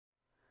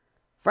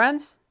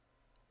Friends,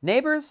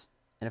 neighbors,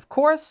 and of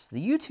course,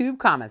 the YouTube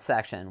comment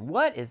section.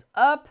 What is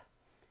up?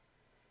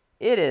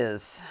 It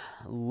is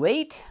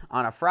late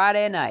on a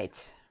Friday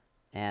night.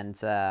 And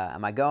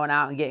am I going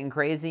out and getting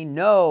crazy?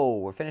 No,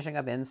 we're finishing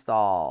up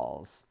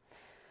installs.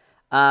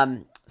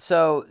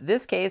 So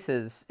this case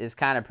is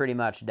kind of pretty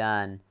much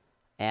done.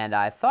 And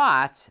I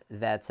thought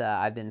that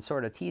I've been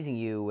sort of teasing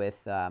you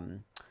with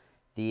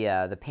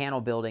the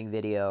panel building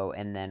video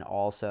and then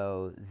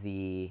also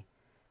the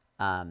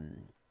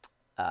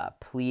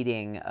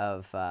pleading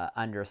of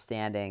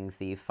understanding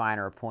the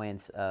finer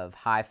points of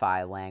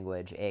hi-fi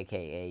language,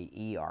 aka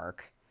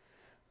E-arc.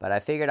 But I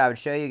figured I would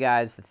show you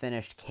guys the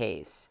finished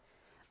case.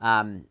 So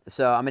I'm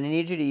going to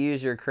need you to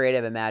use your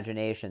creative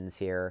imaginations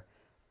here.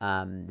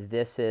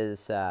 This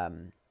is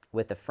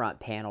with the front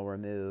panel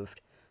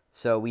removed.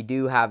 So we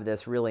do have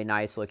this really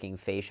nice looking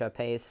fascia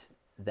paste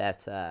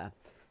that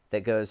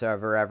goes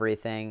over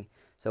everything.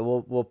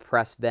 So we'll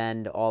press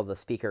bend all the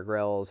speaker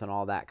grills and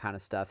all that kind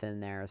of stuff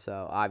in there.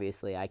 So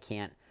obviously I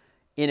can't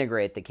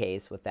integrate the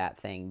case with that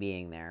thing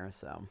being there.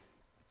 So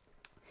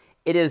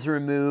it is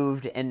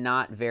removed and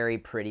not very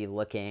pretty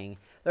looking.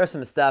 There's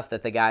some stuff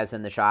that the guys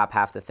in the shop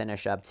have to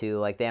finish up too.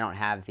 Like they don't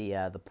have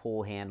the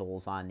pull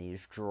handles on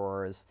these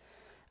drawers.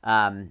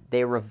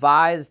 They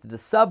revised the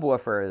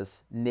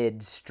subwoofers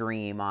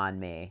midstream on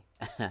me.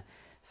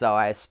 So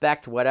I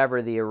spec'd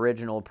whatever the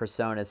original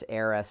Presonus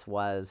Eris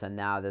was, and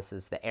now this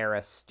is the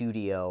Eris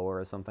Studio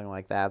or something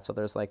like that. So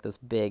there's like this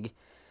big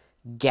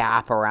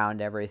gap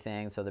around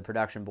everything. So the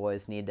production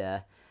boys need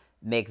to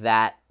make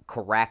that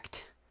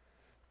correct.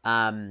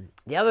 The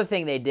other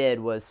thing they did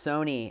was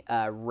Sony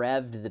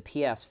revved the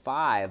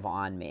PS5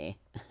 on me.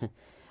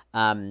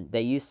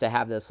 They used to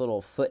have this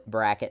little foot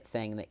bracket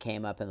thing that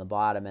came up in the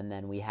bottom, and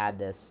then we had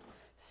this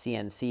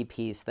CNC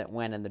piece that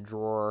went in the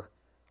drawer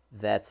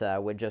that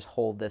would just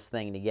hold this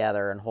thing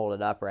together and hold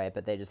it upright,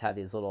 but they just have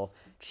these little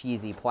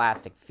cheesy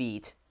plastic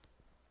feet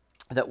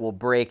that will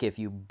break if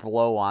you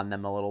blow on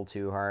them a little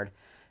too hard.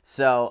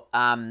 So,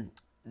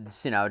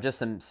 you know, just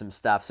some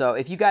stuff. So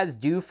if you guys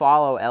do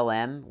follow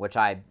LM, which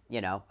I,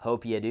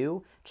 hope you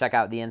do, check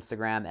out the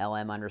Instagram,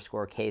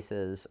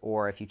 LM_cases,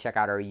 or if you check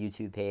out our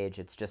YouTube page,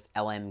 it's just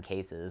LM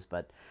Cases,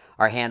 but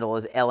our handle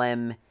is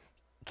LM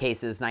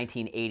Cases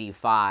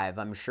 1985.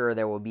 I'm sure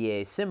there will be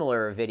a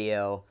similar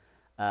video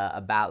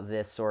about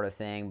this sort of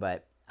thing,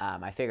 but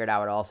I figured I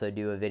would also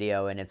do a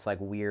video in its like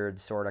weird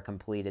sort of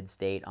completed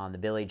state on the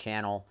Billy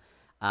channel,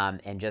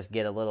 and just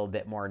get a little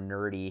bit more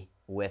nerdy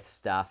with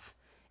stuff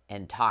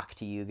and talk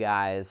to you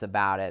guys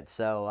about it.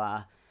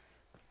 So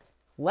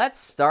let's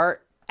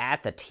start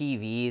at the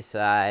TV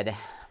side.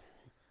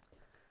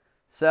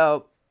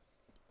 So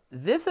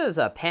this is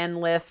a pen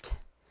lift,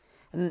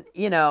 and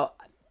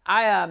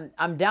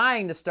I'm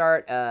dying to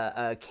start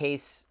a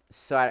case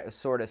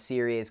sort of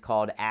series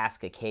called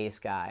Ask a Case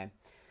Guy,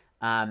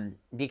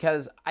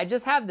 because I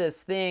just have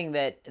this thing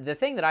that the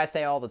thing that I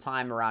say all the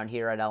time around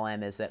here at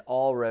LM is that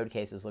all road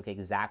cases look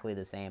exactly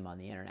the same on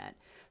the internet.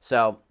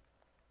 So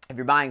if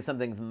you're buying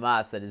something from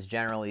us that is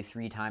generally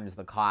 3 times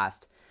the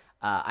cost,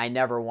 I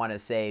never want to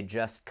say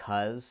just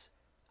 'cause.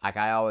 Like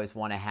I always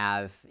want to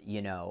have,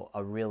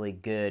 a really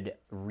good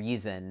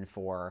reason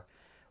for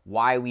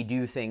why we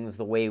do things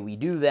the way we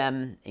do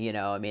them.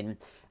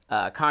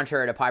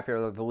 Contrary to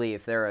popular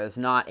belief, there is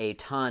not a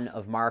ton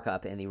of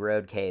markup in the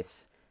road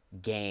case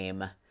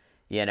game,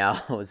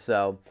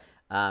 So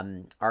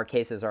our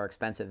cases are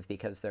expensive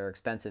because they're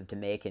expensive to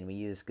make and we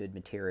use good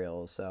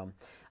materials. So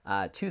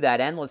to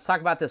that end, let's talk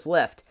about this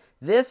lift.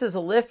 This is a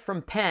lift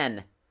from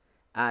Penn.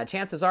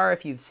 Chances are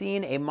if you've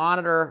seen a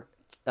monitor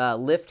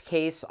lift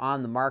case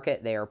on the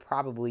market, they are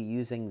probably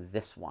using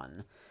this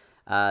one.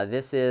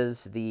 This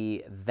is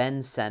the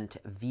Vincent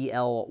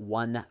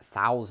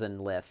VL1000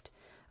 lift,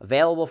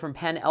 available from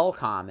Penn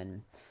Elcom.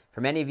 And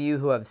for many of you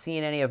who have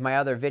seen any of my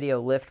other video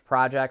lift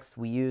projects,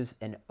 we use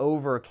an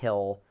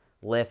overkill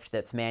lift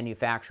that's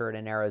manufactured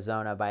in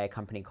Arizona by a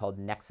company called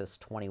Nexus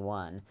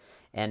 21.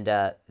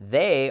 And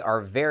they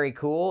are very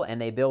cool, and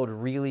they build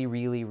really,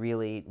 really,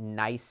 really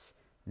nice,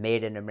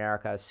 made in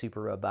America,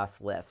 super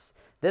robust lifts.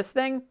 This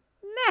thing,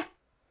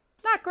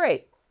 not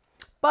great.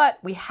 But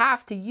we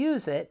have to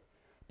use it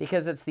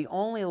because it's the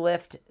only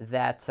lift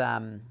that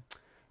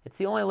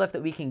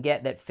we can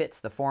get that fits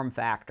the form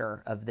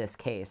factor of this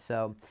case.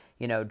 So,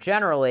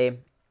 generally,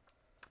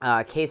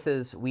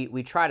 cases,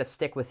 we try to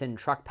stick within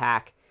truck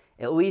pack,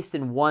 at least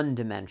in one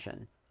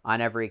dimension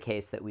on every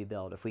case that we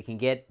build. If we can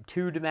get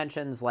 2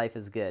 dimensions, life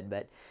is good.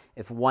 But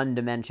if 1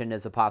 dimension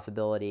is a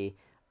possibility,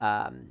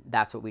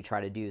 that's what we try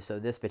to do. So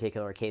this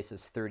particular case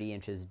is 30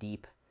 inches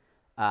deep,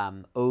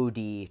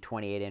 OD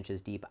 28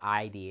 inches deep,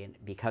 ID, and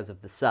because of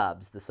the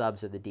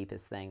subs are the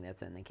deepest thing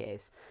that's in the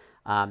case.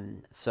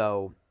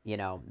 So,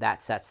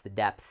 that sets the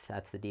depth.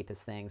 That's the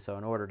deepest thing. So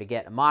in order to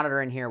get a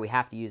monitor in here, we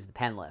have to use the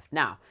pen lift.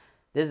 Now,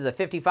 this is a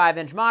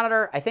 55-inch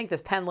monitor. I think this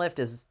pen lift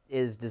is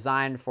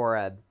designed for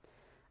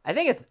I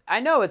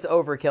know it's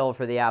overkill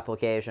for the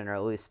application, or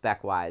at least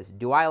spec-wise.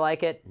 Do I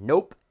like it?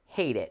 Nope.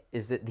 Hate it.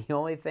 Is it the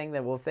only thing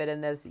that will fit in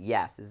this?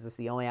 Yes. Is this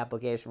the only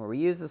application where we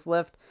use this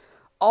lift?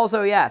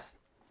 Also, yes,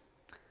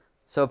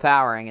 so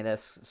powering in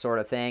this sort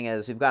of thing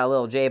is we've got a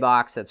little J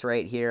box that's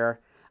right here.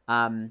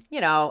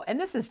 You know, and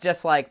this is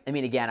just like, I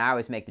mean, again, I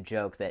always make the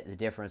joke that the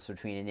difference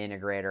between an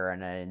integrator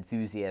and an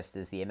enthusiast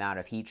is the amount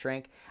of heat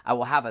shrink. I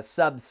will have a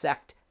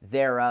subsect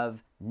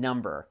thereof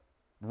number,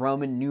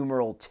 Roman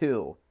numeral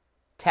 2,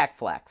 tech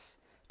flex.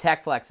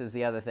 Tech flex is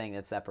the other thing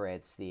that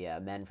separates the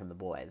men from the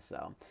boys.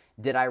 So,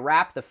 did I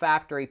wrap the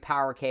factory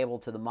power cable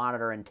to the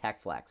monitor in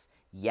tech flex?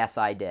 Yes,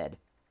 I did.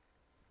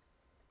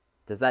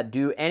 Does that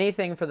do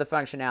anything for the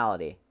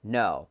functionality?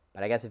 No.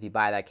 But I guess if you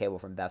buy that cable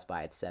from Best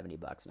Buy, it's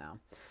 $70 now.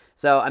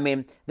 So, I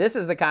mean, this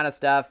is the kind of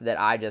stuff that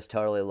I just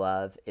totally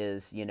love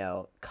is, you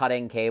know,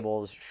 cutting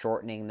cables,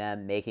 shortening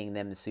them, making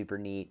them super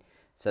neat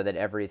so that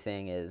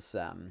everything is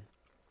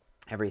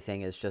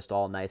just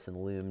all nice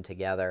and loomed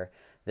together.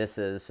 This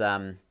is,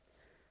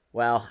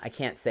 well, I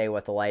can't say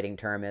what the lighting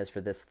term is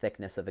for this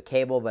thickness of a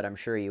cable, but I'm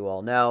sure you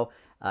all know,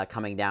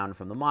 coming down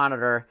from the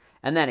monitor.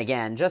 And then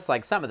again, just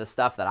like some of the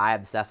stuff that I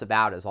obsess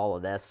about is all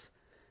of this.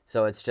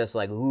 So it's just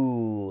like,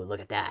 ooh, look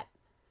at that.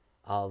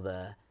 All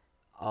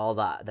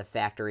the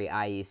factory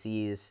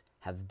IECs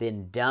have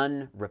been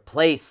done,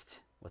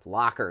 replaced with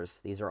lockers.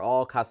 These are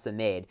all custom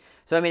made.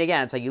 So, I mean,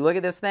 again, it's like you look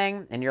at this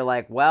thing and you're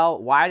like,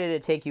 well, why did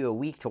it take you a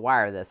week to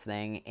wire this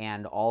thing?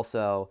 And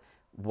also,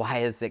 why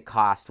does it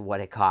cost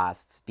what it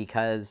costs?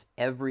 Because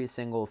every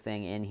single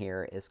thing in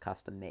here is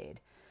custom made.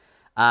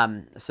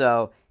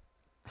 So,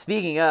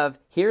 speaking of,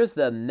 here's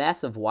the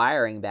mess of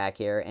wiring back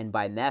here. And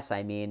by mess,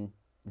 I mean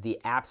the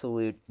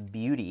absolute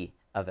beauty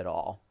of it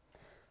all.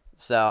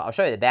 So I'll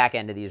show you the back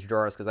end of these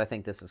drawers because I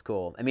think this is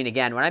cool. I mean,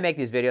 again, when I make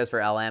these videos for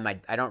LM,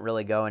 I don't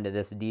really go into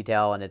this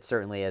detail, and it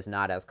certainly is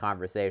not as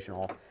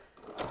conversational.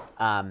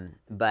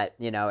 But,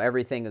 you know,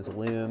 everything is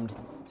loomed.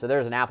 So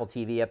there's an Apple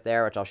TV up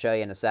there, which I'll show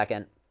you in a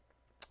second.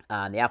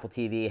 The Apple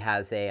TV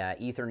has a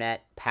Ethernet,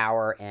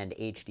 power, and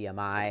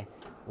HDMI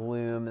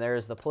loom.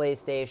 There's the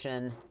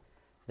PlayStation.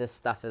 This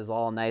stuff is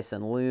all nice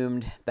and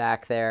loomed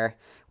back there.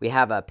 We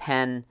have a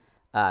Pen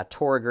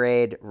Tour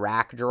grade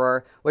rack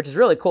drawer, which is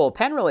really cool.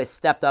 Pen really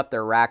stepped up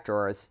their rack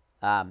drawers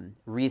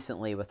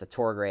recently with the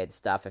Tour grade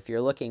stuff. If you're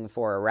looking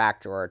for a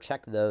rack drawer,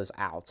 check those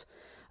out.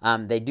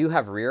 They do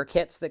have rear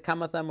kits that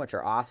come with them, which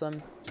are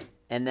awesome.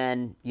 And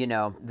then, you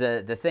know,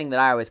 the thing that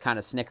I always kind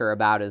of snicker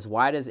about is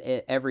why does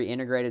every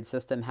integrated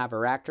system have a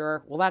rack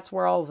drawer? Well, that's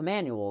where all the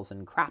manuals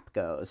and crap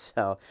goes.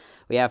 So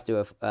we have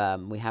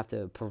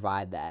to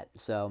provide that.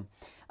 So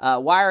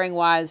wiring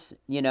wise,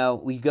 you know,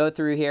 we go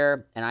through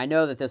here, and I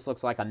know that this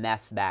looks like a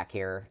mess back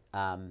here,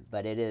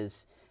 but it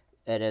is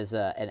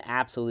an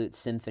absolute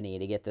symphony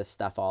to get this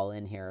stuff all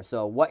in here.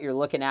 So what you're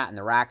looking at in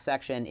the rack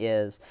section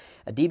is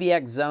a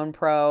DBX Zone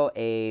Pro,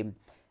 a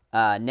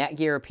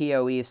Netgear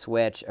PoE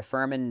switch, a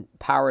Furman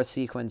power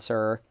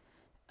sequencer,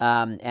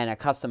 and a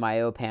custom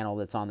I/O panel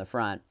that's on the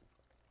front.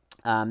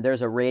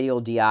 There's a radial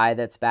DI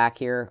that's back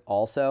here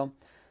also.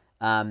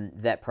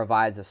 That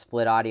provides a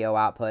split audio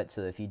output,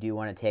 so if you do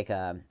want to take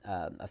a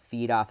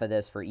feed off of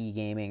this for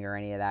e-gaming or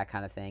any of that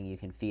kind of thing, you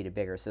can feed a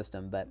bigger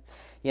system. But,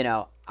 you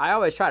know, I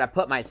always try to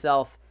put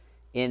myself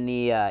in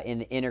the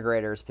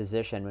integrator's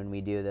position when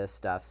we do this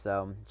stuff.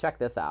 So check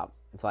this out.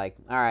 It's like,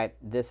 all right,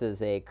 this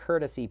is a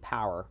courtesy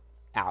power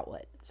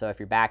outlet. So if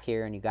you're back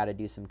here and you got to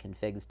do some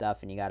config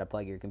stuff and you got to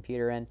plug your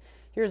computer in,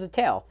 here's a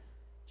tail.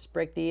 Just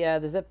break the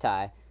zip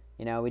tie.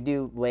 You know, we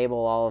do label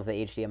all of the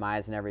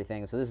HDMIs and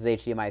everything. So this is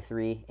HDMI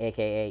 3,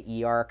 aka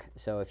eARC.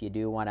 So if you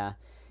do want to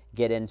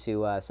get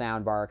into a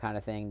soundbar kind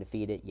of thing to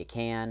feed it, you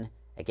can.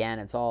 Again,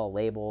 it's all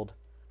labeled.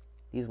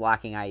 These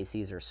locking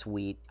IECs are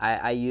sweet.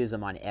 I use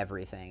them on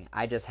everything.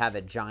 I just have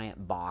a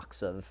giant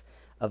box of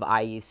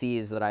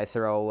IECs that I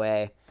throw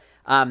away.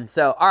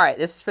 So, all right,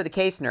 this is for the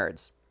case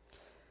nerds.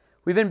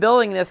 We've been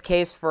building this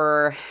case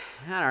for,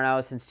 I don't know,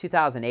 since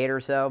 2008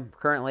 or so.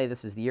 Currently,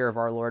 this is the year of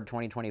our Lord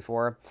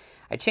 2024.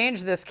 I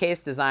change this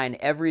case design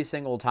every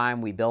single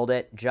time we build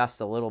it,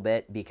 just a little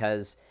bit,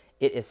 because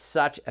it is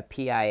such a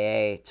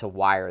PIA to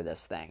wire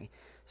this thing.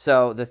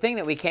 So the thing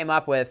that we came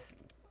up with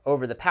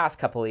over the past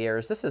couple of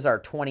years, this is our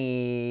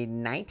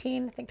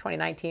 2019, I think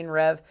 2019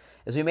 rev,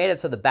 is we made it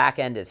so the back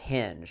end is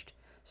hinged,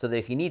 so that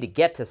if you need to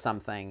get to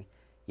something,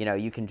 you know,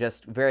 you can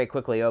just very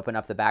quickly open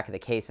up the back of the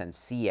case and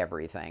see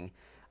everything.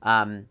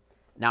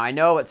 Now, I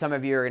know what some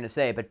of you are going to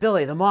say, but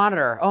Billy, the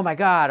monitor, oh my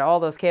God, all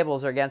those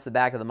cables are against the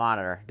back of the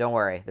monitor. Don't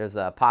worry. There's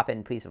a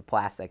pop-in piece of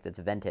plastic that's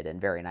vented and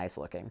very nice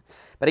looking.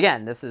 But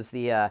again, this is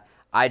the,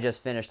 I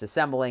just finished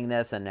assembling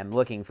this and I'm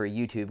looking for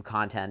YouTube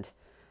content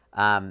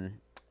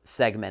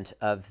segment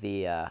of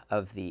the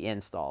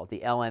install.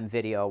 The LM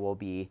video will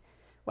be,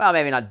 well,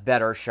 maybe not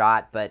better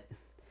shot, but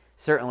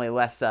certainly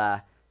less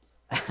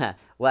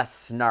less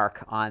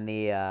snark on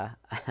the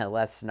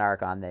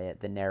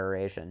the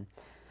narration.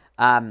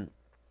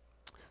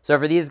 So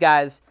for these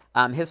guys,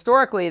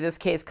 historically, this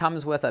case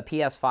comes with a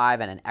PS5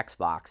 and an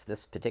Xbox.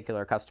 This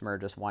particular customer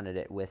just wanted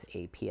it with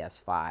a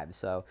PS5.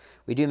 So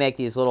we do make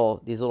these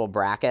little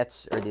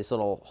brackets, or these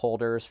little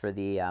holders for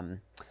the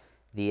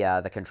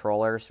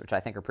controllers, which I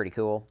think are pretty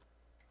cool.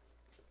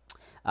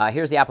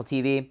 Here's the Apple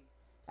TV.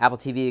 Apple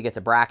TV gets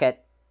a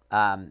bracket.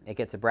 It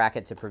gets a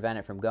bracket to prevent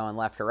it from going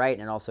left to right,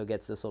 and it also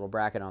gets this little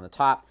bracket on the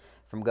top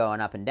from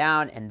going up and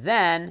down. And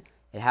then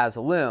it has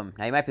a loom.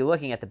 Now, you might be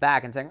looking at the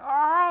back and saying,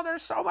 oh,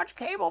 there's so much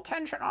cable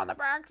tension on the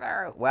back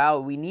there.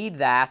 Well, we need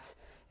that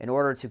in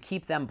order to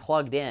keep them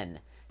plugged in,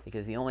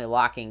 because the only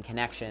locking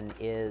connection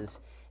is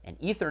an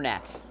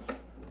Ethernet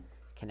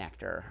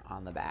connector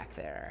on the back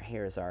there.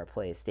 Here's our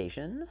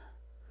PlayStation.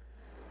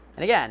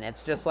 And again,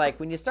 it's just like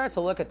when you start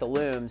to look at the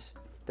looms,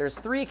 there's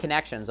 3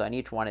 connections on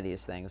each one of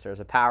these things. There's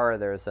a power,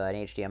 there's an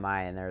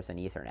HDMI, and there's an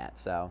Ethernet.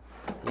 So,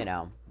 you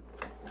know,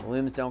 the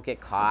looms don't get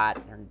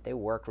caught. They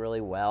work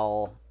really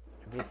well.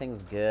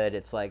 Everything's good.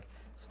 It's like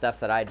stuff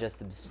that I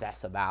just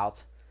obsess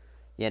about,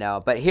 you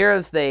know. But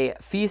here's the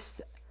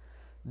Feast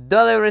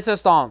de la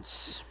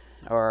Resistance,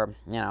 or,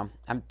 you know,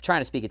 I'm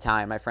trying to speak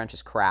Italian. My French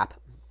is crap.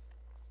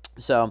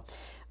 So,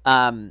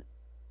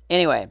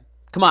 anyway,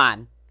 come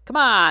on. Come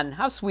on.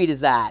 How sweet is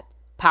that?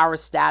 Power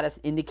status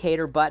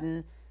indicator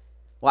button.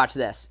 Watch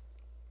this.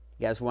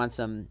 You guys want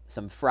some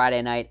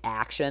Friday night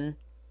action?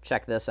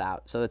 Check this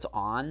out. So it's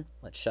on.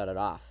 Let's shut it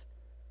off.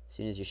 As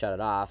soon as you shut it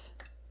off,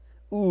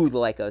 ooh, the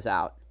light goes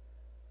out.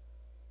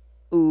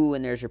 Ooh,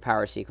 and there's your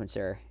power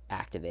sequencer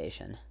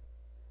activation.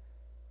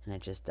 And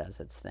it just does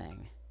its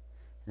thing.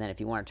 And then if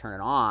you want to turn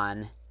it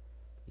on,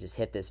 you just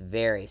hit this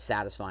very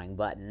satisfying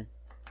button.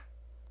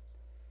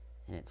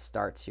 And it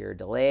starts your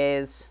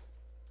delays.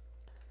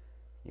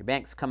 Your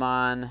banks come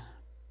on.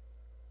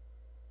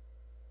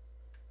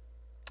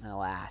 And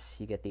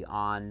alas, you get the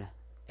on,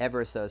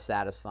 ever so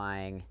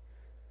satisfying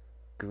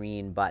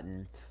green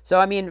button. So,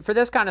 I mean, for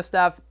this kind of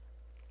stuff,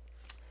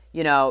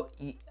 you know,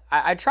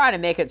 I try to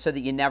make it so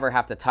that you never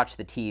have to touch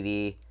the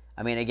TV.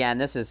 I mean, again,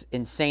 this is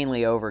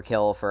insanely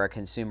overkill for a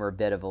consumer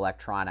bit of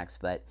electronics,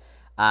 but,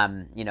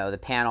 you know, the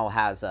panel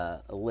has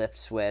a lift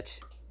switch.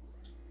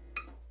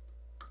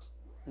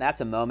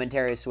 That's a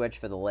momentary switch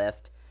for the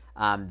lift.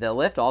 The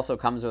lift also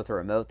comes with a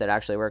remote that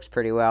actually works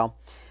pretty well.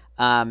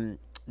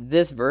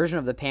 This version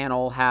of the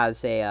panel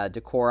has a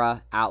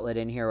Decora outlet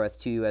in here with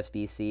 2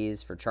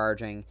 USB-Cs for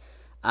charging.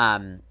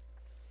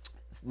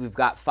 We've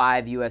got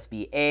 5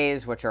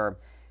 USB-As, which are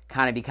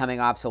kind of becoming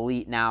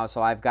obsolete now,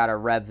 so I've got to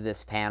rev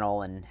this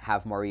panel and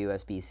have more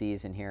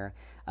USB-Cs in here.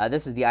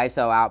 This is the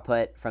ISO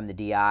output from the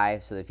DI,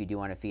 so if you do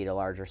want to feed a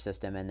larger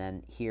system. And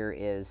then here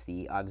is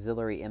the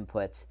auxiliary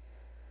input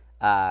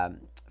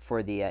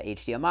for the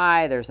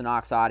HDMI. There's an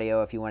aux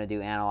audio if you want to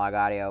do analog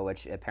audio,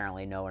 which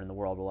apparently no one in the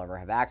world will ever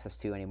have access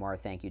to anymore.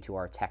 Thank you to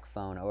our tech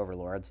phone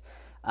overlords.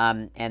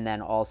 And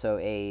then also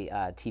a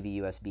TV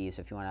USB.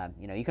 So if you want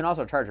to, you know, you can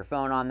also charge your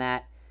phone on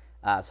that.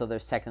 So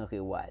there's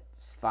technically, what,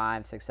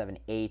 5, 6, 7,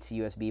 8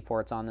 USB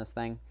ports on this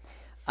thing.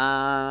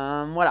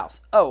 What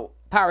else? Oh,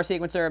 power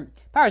sequencer.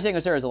 Power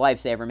sequencer is a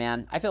lifesaver,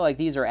 man. I feel like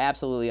these are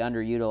absolutely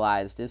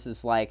underutilized. This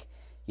is like,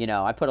 you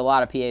know, I put a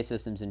lot of PA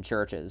systems in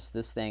churches.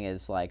 This thing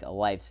is like a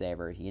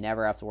lifesaver. You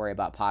never have to worry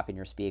about popping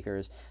your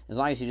speakers. As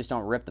long as you just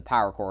don't rip the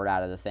power cord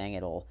out of the thing,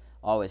 it'll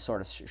always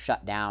sort of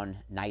shut down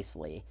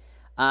nicely.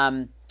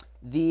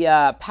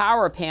 The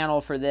power panel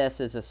for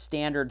this is a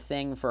standard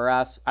thing for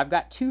us. I've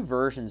got 2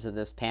 versions of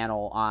this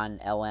panel on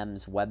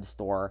LM's web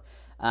store.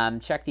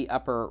 Check the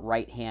upper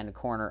right-hand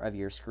corner of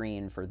your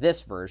screen for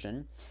this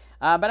version.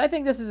 But I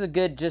think this is a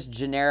good, just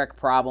generic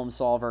problem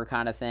solver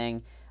kind of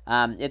thing.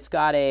 It's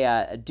got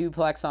a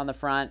duplex on the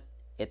front.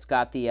 It's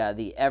got the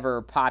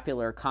ever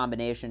popular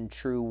combination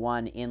True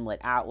 1 inlet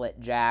outlet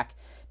jack,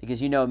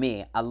 because you know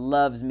me, I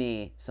loves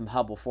me some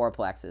Hubble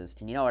 4plexes.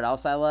 And you know what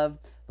else I love?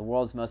 The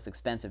world's most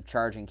expensive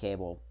charging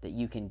cable that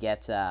you can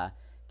get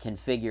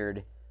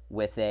configured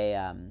with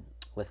a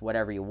with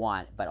whatever you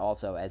want, but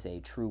also as a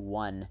True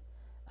 1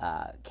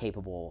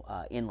 capable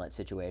inlet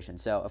situation.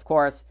 So of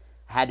course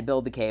I had to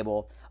build the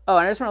cable. Oh,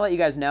 and I just want to let you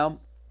guys know,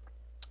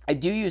 I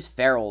do use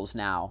ferrules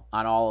now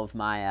on all of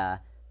my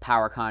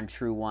PowerCon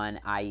True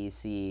 1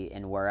 IEC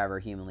and wherever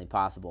humanly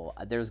possible.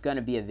 There's going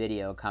to be a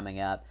video coming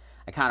up.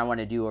 I kind of want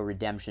to do a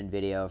redemption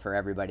video for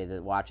everybody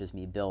that watches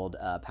me build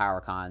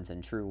PowerCons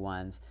and True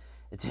 1s.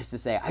 It's just to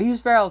say, I use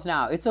ferrules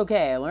now. It's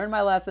okay. I learned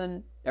my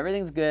lesson.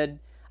 Everything's good.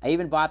 I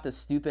even bought the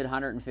stupid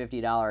 $150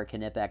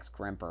 Knipex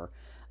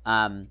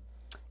crimper.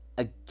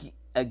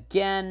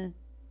 Again,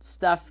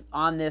 stuff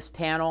on this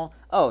panel.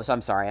 Oh, so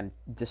I'm sorry. I'm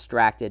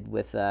distracted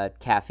with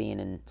caffeine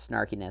and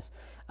snarkiness.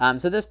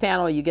 So this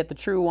panel, you get the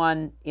True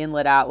 1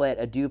 inlet outlet,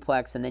 a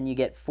duplex, and then you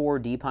get 4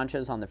 D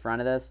punches on the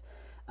front of this.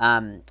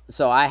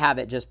 So I have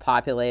it just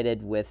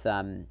populated with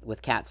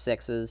Cat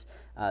 6s.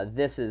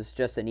 This is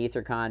just an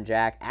Ethercon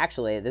jack.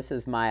 Actually, this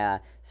is my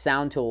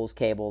Sound Tools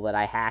cable that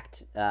I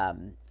hacked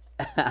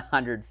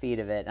 100 feet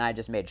of it, and I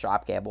just made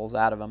shop cables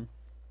out of them.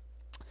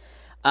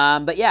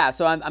 But yeah,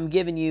 so I'm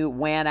giving you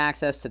WAN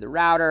access to the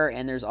router,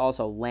 and there's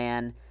also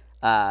LAN.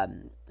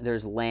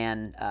 There's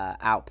LAN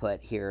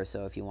output here,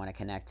 so if you want to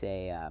connect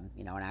a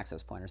you know, an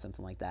access point or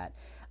something like that.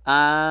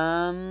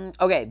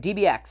 Okay,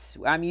 DBX.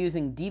 I'm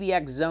using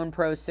DBX Zone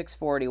Pro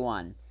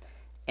 641.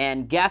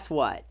 And guess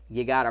what?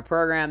 You got to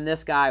program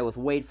this guy with,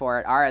 wait for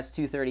it,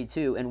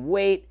 RS-232. And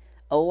wait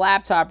A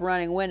laptop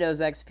running Windows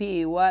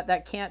XP. What?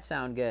 That can't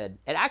sound good.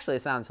 It actually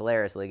sounds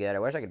hilariously good. I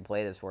wish I could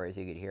play this for you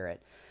so you could hear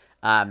it.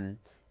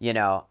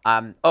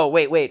 Oh,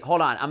 wait,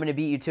 hold on. I'm going to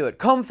beat you to it.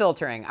 Comb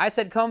filtering. I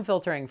said comb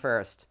filtering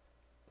first.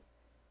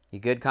 You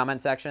good,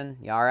 comment section?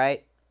 You all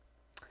right?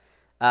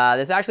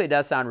 This actually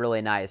does sound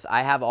really nice.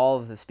 I have all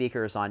of the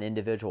speakers on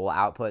individual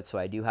outputs, so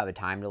I do have a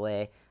time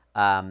delay.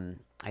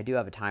 I do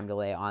have a time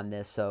delay on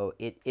this, so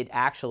it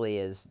actually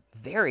is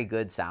very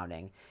good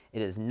sounding.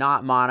 It is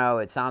not mono.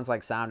 It sounds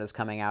like sound is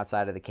coming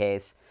outside of the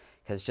case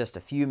because just a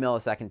few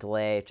millisecond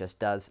delay just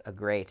does a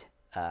great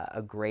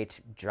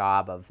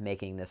job of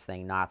making this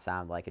thing not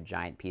sound like a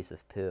giant piece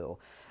of poo.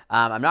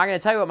 I'm not going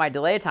to tell you what my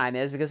delay time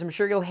is because I'm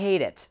sure you'll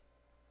hate it.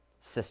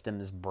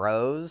 Systems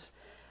bros.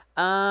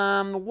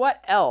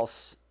 What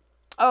else?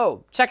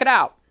 Oh, check it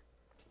out.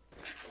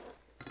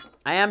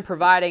 I am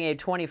providing a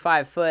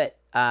 25-foot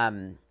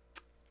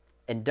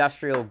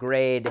industrial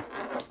grade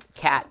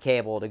cat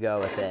cable to go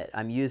with it.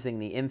 I'm using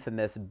the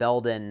infamous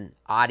Belden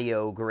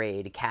audio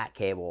grade cat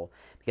cable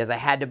because I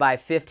had to buy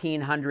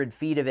 1,500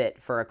 feet of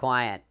it for a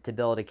client to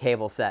build a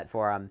cable set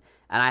for him.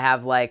 And I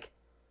have like,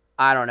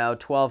 I don't know,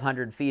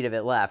 1,200 feet of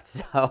it left.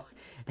 So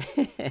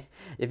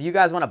if you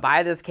guys want to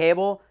buy this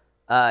cable,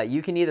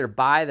 you can either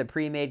buy the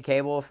pre-made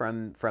cable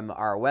from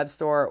our web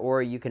store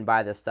or you can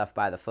buy this stuff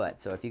by the foot.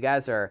 So if you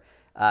guys are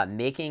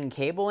making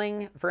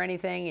cabling for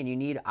anything and you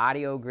need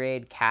audio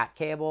grade cat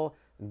cable,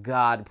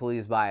 God,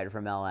 please buy it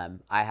from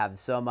LM. I have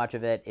so much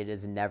of it, it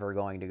is never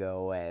going to go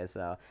away.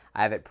 So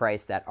I have it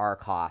priced at our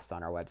cost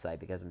on our website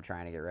because I'm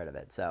trying to get rid of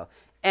it. So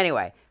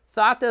anyway,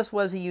 thought this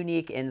was a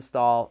unique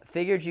install.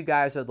 Figured you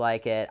guys would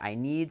like it. I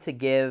need to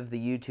give the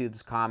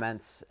YouTube's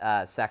comments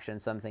section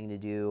something to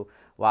do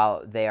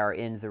while they are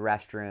in the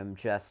restroom,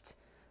 just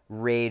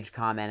rage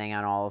commenting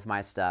on all of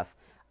my stuff.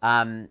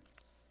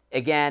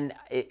 Again,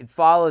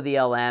 follow the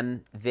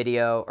LM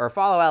video or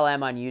follow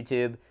LM on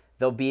YouTube.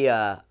 There'll be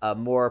a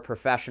more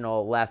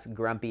professional, less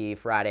grumpy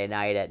Friday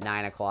night at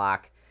 9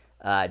 o'clock.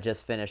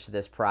 Just finished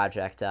this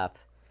project up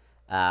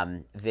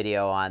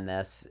video on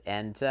this.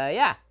 And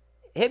yeah,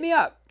 hit me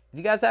up. If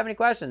you guys have any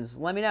questions,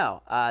 let me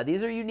know.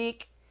 These are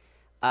unique.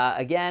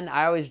 Again,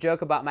 I always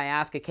joke about my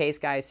Ask a Case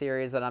Guy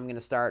series that I'm going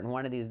to start, and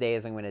one of these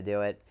days I'm going to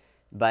do it.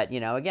 But, you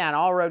know, again,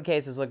 all road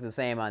cases look the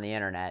same on the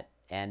internet.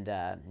 And,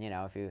 you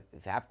know, if you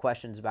have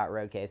questions about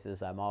road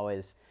cases, I'm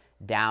always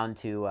down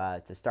to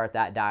start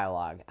that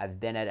dialogue. I've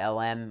been at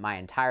LM my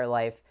entire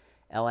life.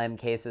 LM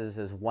Cases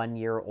is 1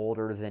 year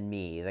older than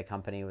me. The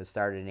company was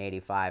started in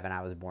 '85 and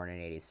I was born in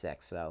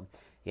 '86. So,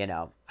 you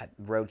know,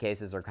 road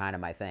cases are kind of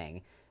my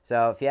thing.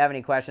 So if you have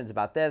any questions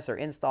about this or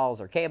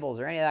installs or cables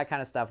or any of that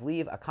kind of stuff,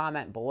 leave a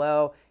comment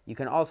below. You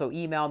can also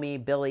email me,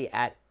 Billy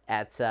at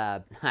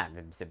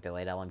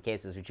Billy at LM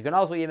Cases, which you can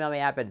also email me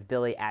at, but it's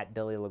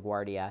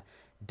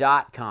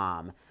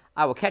billy@billylaguardia.com.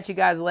 I will catch you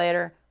guys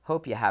later.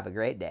 Hope you have a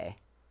great day.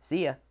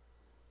 See ya.